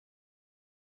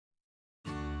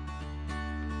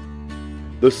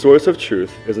The Source of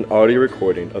Truth is an audio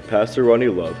recording of Pastor Ronnie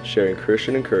Love sharing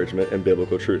Christian encouragement and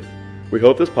biblical truth. We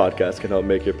hope this podcast can help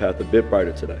make your path a bit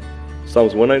brighter today.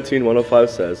 Psalms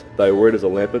 119:105 says, "Thy word is a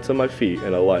lamp unto my feet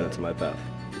and a light unto my path."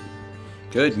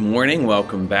 Good morning.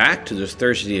 Welcome back to this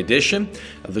Thursday edition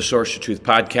of the Source of Truth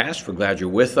podcast. We're glad you're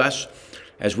with us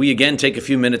as we again take a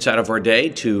few minutes out of our day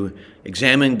to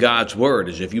examine God's Word.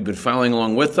 As if you've been following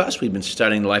along with us, we've been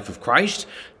studying the life of Christ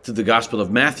through the Gospel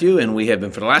of Matthew, and we have been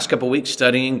for the last couple of weeks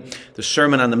studying the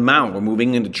Sermon on the Mount. We're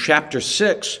moving into chapter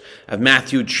 6 of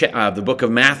Matthew, the book of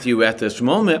Matthew at this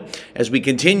moment, as we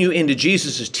continue into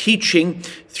Jesus' teaching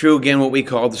through again what we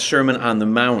call the Sermon on the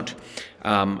Mount.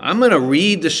 I'm going to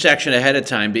read the section ahead of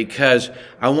time because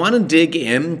I want to dig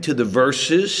into the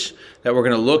verses that we're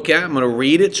going to look at. I'm going to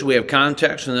read it so we have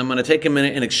context, and then I'm going to take a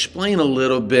minute and explain a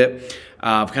little bit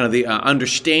of kind of the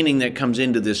understanding that comes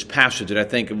into this passage that I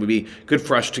think it would be good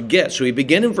for us to get. So we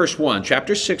begin in verse 1,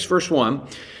 chapter 6, verse 1.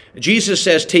 Jesus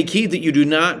says, "Take heed that you do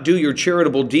not do your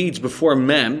charitable deeds before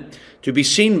men to be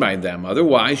seen by them.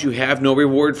 Otherwise you have no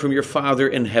reward from your Father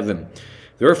in heaven.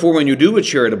 Therefore, when you do a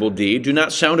charitable deed, do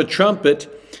not sound a trumpet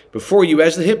before you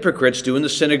as the hypocrites do in the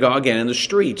synagogue and in the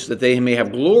streets, that they may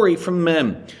have glory from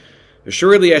men.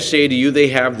 Assuredly, I say to you, they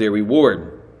have their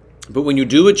reward. But when you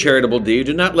do a charitable deed,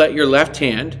 do not let your left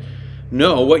hand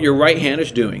know what your right hand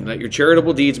is doing. Let your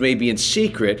charitable deeds may be in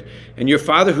secret, and your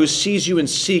Father who sees you in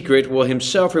secret will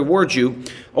himself reward you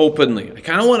openly." I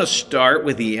kind of want to start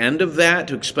with the end of that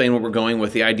to explain where we're going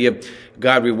with the idea of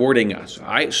God rewarding us.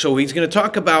 All right? So he's going to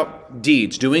talk about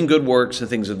deeds, doing good works and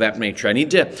things of that nature. I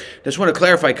just want to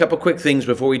clarify a couple quick things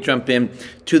before we jump in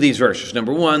to these verses.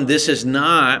 Number one, this is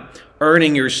not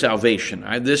earning your salvation.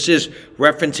 This is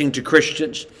referencing to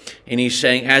Christians. And he's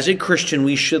saying, as a Christian,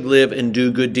 we should live and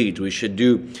do good deeds. We should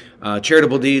do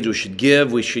charitable deeds. We should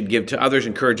give to others,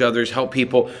 encourage others, help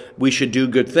people. We should do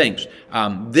good things.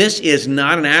 This is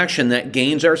not an action that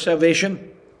gains our salvation.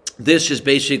 This is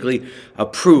basically a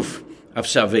proof of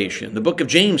salvation. The book of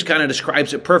James kind of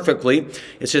describes it perfectly.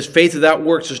 It says, "Faith without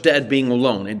works is dead, being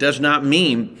alone." It does not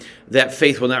mean that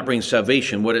faith will not bring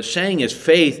salvation. What it's saying is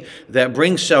faith that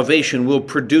brings salvation will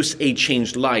produce a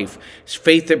changed life.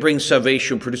 Faith that brings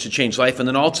salvation will produce a changed life, and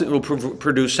then ultimately will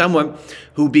produce someone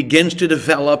who begins to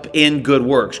develop in good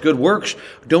works. Good works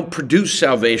don't produce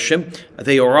salvation.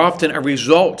 They are often a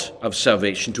result of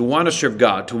salvation. To want to serve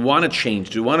God, to want to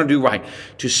change, to want to do right,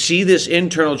 to see this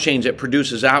internal change that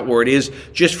produces outward is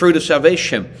just fruit of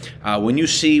salvation. When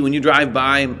you drive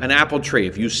by an apple tree,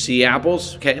 if you see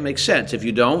apples, okay, it makes sense. If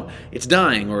you don't, it's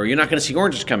dying, or you're not going to see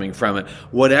oranges coming from it.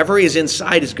 Whatever is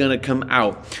inside is going to come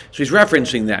out. So he's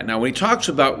referencing that. Now, when he talks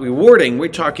about rewarding, we're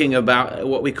talking about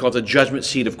what we call the judgment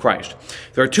seat of Christ.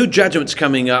 There are two judgments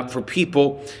coming up for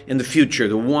people in the future.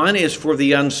 The one is for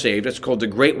the unsaved. It's called the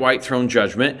Great White Throne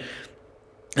Judgment.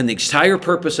 And the entire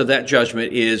purpose of that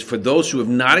judgment is for those who have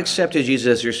not accepted Jesus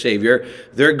as their Savior,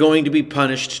 they're going to be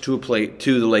punished to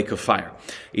the lake of fire.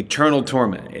 Eternal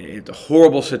torment. It's a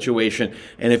horrible situation.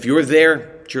 And if you're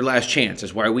there, it's your last chance.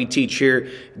 That's why we teach here,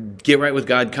 get right with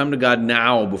God, come to God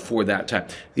now before that time.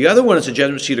 The other one is the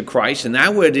judgment seat of Christ, and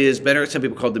that one is better, some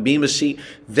people call it the Bema seat.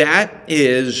 That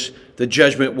is the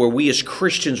judgment where we as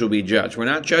Christians will be judged. We're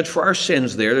not judged for our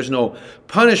sins there. There's no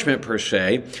punishment per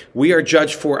se. We are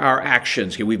judged for our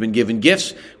actions. We've been given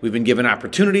gifts. We've been given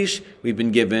opportunities. We've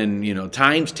been given,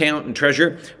 time, talent, and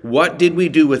treasure. What did we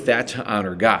do with that to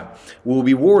honor God? We'll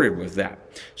be rewarded with that.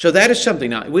 So that is something.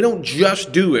 Now, we don't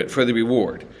just do it for the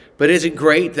reward. But is it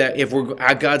great that if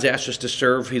God's asked us to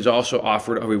serve, he's also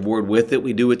offered a reward with it?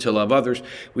 We do it to love others.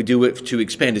 We do it to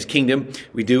expand his kingdom.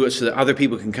 We do it so that other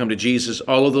people can come to Jesus.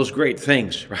 All of those great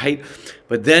things, right?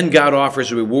 But then God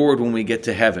offers a reward when we get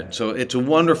to heaven. So it's a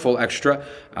wonderful extra.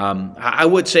 I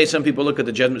would say some people look at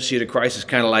the judgment seat of Christ as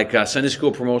kind of like Sunday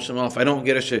school promotion. Well, if I don't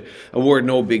get us an award,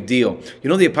 no big deal.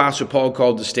 The Apostle Paul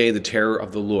called this day the terror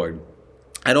of the Lord.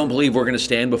 I don't believe we're going to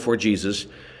stand before Jesus,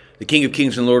 the King of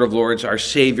Kings and Lord of Lords, our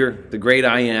Savior, the great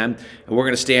I am, and we're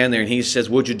going to stand there and he says,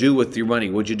 "What'd you do with your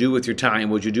money? What'd you do with your time?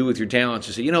 What'd you do with your talents?"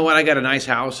 You say, "You know what, I got a nice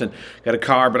house and got a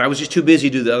car, but I was just too busy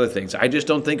to do the other things." I just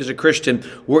don't think as a Christian,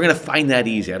 we're going to find that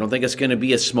easy. I don't think it's going to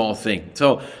be a small thing.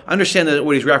 So understand that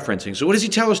what he's referencing. So what does he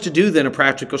tell us to do then in a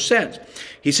practical sense?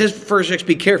 He says, first,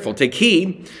 be careful. Take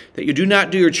heed that you do not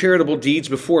do your charitable deeds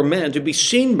before men to be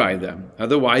seen by them.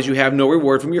 Otherwise, you have no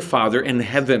reward from your Father in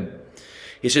heaven.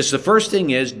 He says the first thing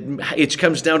is, it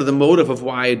comes down to the motive of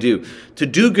why I do. To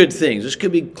do good things. This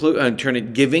could be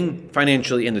giving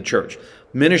financially in the church.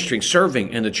 ministering, serving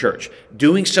in the church,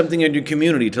 doing something in your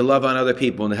community to love on other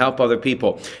people and to help other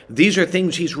people. These are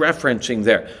things he's referencing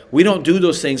there. We don't do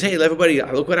those things. Hey, everybody,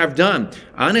 look what I've done.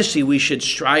 Honestly, we should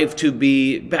strive to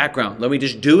be background. Let me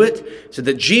just do it so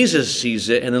that Jesus sees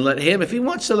it, and then let him, if he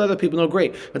wants to let other people know,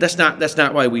 great. But that's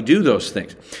not why we do those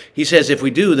things. He says if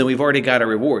we do, then we've already got a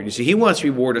reward. You see, he wants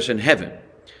to reward us in heaven.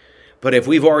 But if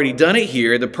we've already done it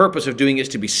here, the purpose of doing it is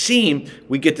to be seen,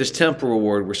 we get this temporal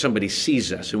reward where somebody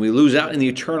sees us, and we lose out in the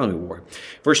eternal reward.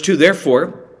 Verse 2,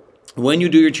 therefore, when you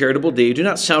do your charitable deed, do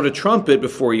not sound a trumpet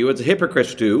before you, as the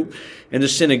hypocrites do in the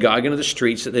synagogue and in the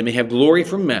streets, that they may have glory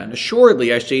from men.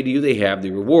 Assuredly, I say to you, they have the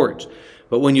rewards.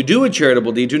 But when you do a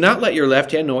charitable deed, do not let your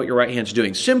left hand know what your right hand's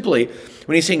doing. Simply,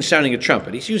 when he's saying sounding a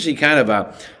trumpet, he's usually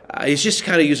he's just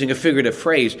kind of using a figurative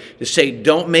phrase to say,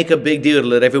 don't make a big deal to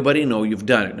let everybody know you've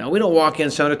done it. Now, we don't walk in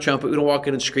and sound a trumpet. We don't walk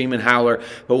in and scream and holler.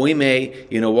 But we may,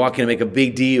 walk in and make a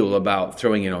big deal about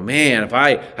throwing, man, if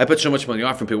I put so much money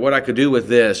offering people, what I could do with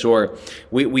this. Or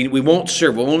we won't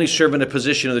serve. We'll only serve in a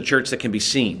position of the church that can be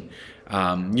seen.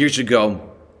 Years ago,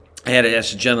 I had to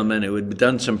ask a gentleman who had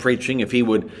done some preaching if he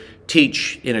would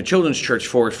teach in a children's church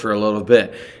for us for a little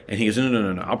bit. And he goes,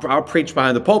 no. I'll preach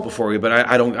behind the pulpit for you, but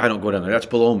I don't go down there. That's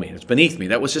below me. It's beneath me.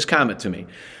 That was his comment to me.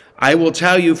 I will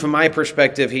tell you from my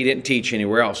perspective, he didn't teach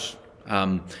anywhere else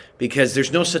because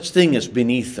there's no such thing as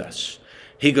beneath us.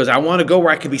 He goes, I want to go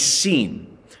where I can be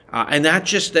seen. And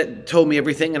that told me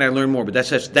everything, and I learned more. But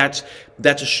that's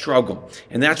a struggle,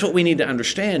 and that's what we need to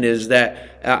understand is that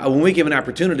when we give an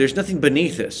opportunity, there's nothing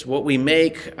beneath us. What we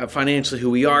make financially,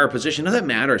 who we are, our position, none of that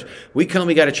matters. We come,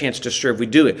 we got a chance to serve, we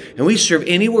do it, and we serve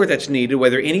anywhere that's needed,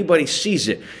 whether anybody sees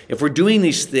it. If we're doing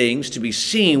these things to be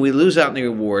seen, we lose out on the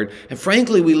reward, and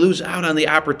frankly, we lose out on the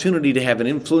opportunity to have an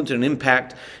influence and an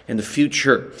impact in the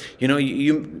future.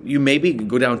 You maybe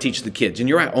go down and teach the kids, and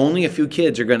you're right, only a few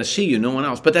kids are going to see you, no one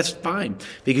else, but that's fine,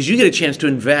 because you get a chance to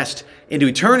invest into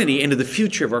eternity, into the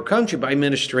future of our country by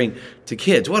ministering to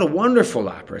kids. What a wonderful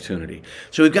opportunity.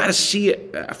 So we've got to see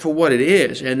it for what it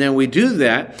is. And then we do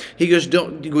that. He goes,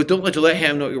 don't let your left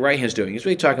hand know what your right hand's doing. He's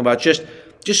really talking about just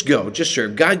go, just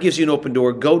serve. God gives you an open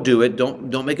door. Go do it.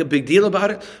 Don't make a big deal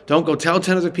about it. Don't go tell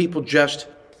 10 other people. Just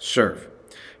serve.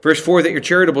 Verse 4, that your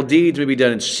charitable deeds may be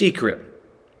done in secret,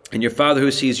 and your Father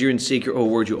who sees you in secret will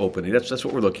reward you openly. That's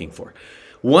what we're looking for.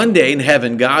 One day in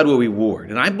heaven, God will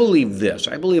reward. And I believe this.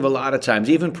 I believe a lot of times,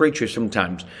 even preachers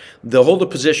sometimes, they'll hold a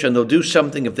position, they'll do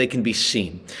something if they can be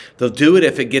seen. They'll do it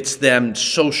if it gets them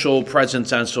social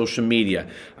presence on social media,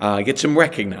 gets them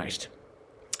recognized.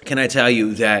 Can I tell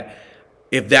you that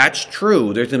if that's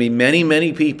true, there's going to be many,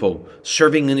 many people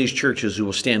serving in these churches who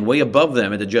will stand way above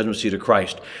them at the judgment seat of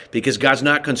Christ, because God's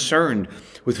not concerned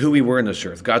with who we were in this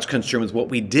earth. God's concerned with what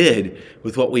we did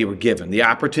with what we were given, the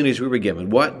opportunities we were given.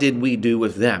 What did we do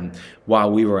with them while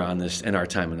we were on this in our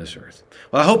time on this earth?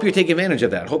 Well, I hope you take advantage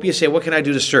of that. I hope you say, what can I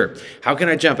do to serve? How can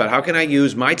I jump out? How can I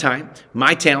use my time,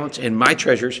 my talents, and my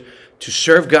treasures to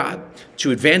serve God, to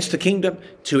advance the kingdom,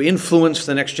 to influence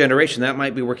the next generation? That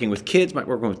might be working with kids, might be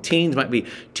working with teens, might be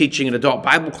teaching an adult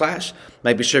Bible class,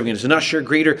 might be serving as an usher,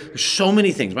 greeter. There's so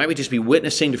many things. Might be just be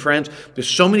witnessing to friends. There's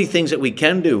so many things that we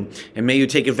can do. And may you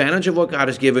take advantage of what God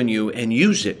has given you and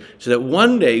use it so that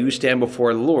one day you stand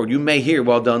before the Lord. You may hear,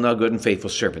 well done, thou good and faithful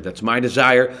servant. That's my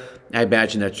desire. I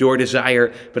imagine that's your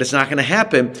desire, but it's not going to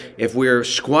happen if we're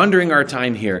squandering our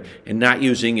time here and not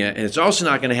using it. And it's also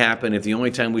not going to happen if the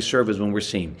only time we serve is when we're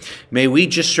seen. May we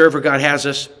just serve where God has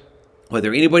us,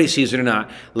 whether anybody sees it or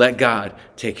not. Let God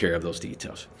take care of those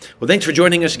details. Well, thanks for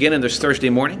joining us again on this Thursday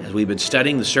morning as we've been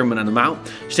studying the Sermon on the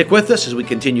Mount. Stick with us as we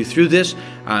continue through this.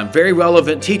 Very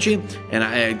relevant teaching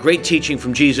and great teaching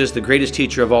from Jesus, the greatest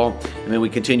teacher of all. And then we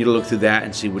continue to look through that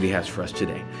and see what he has for us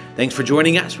today. Thanks for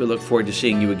joining us. We look forward to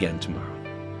seeing you again tomorrow.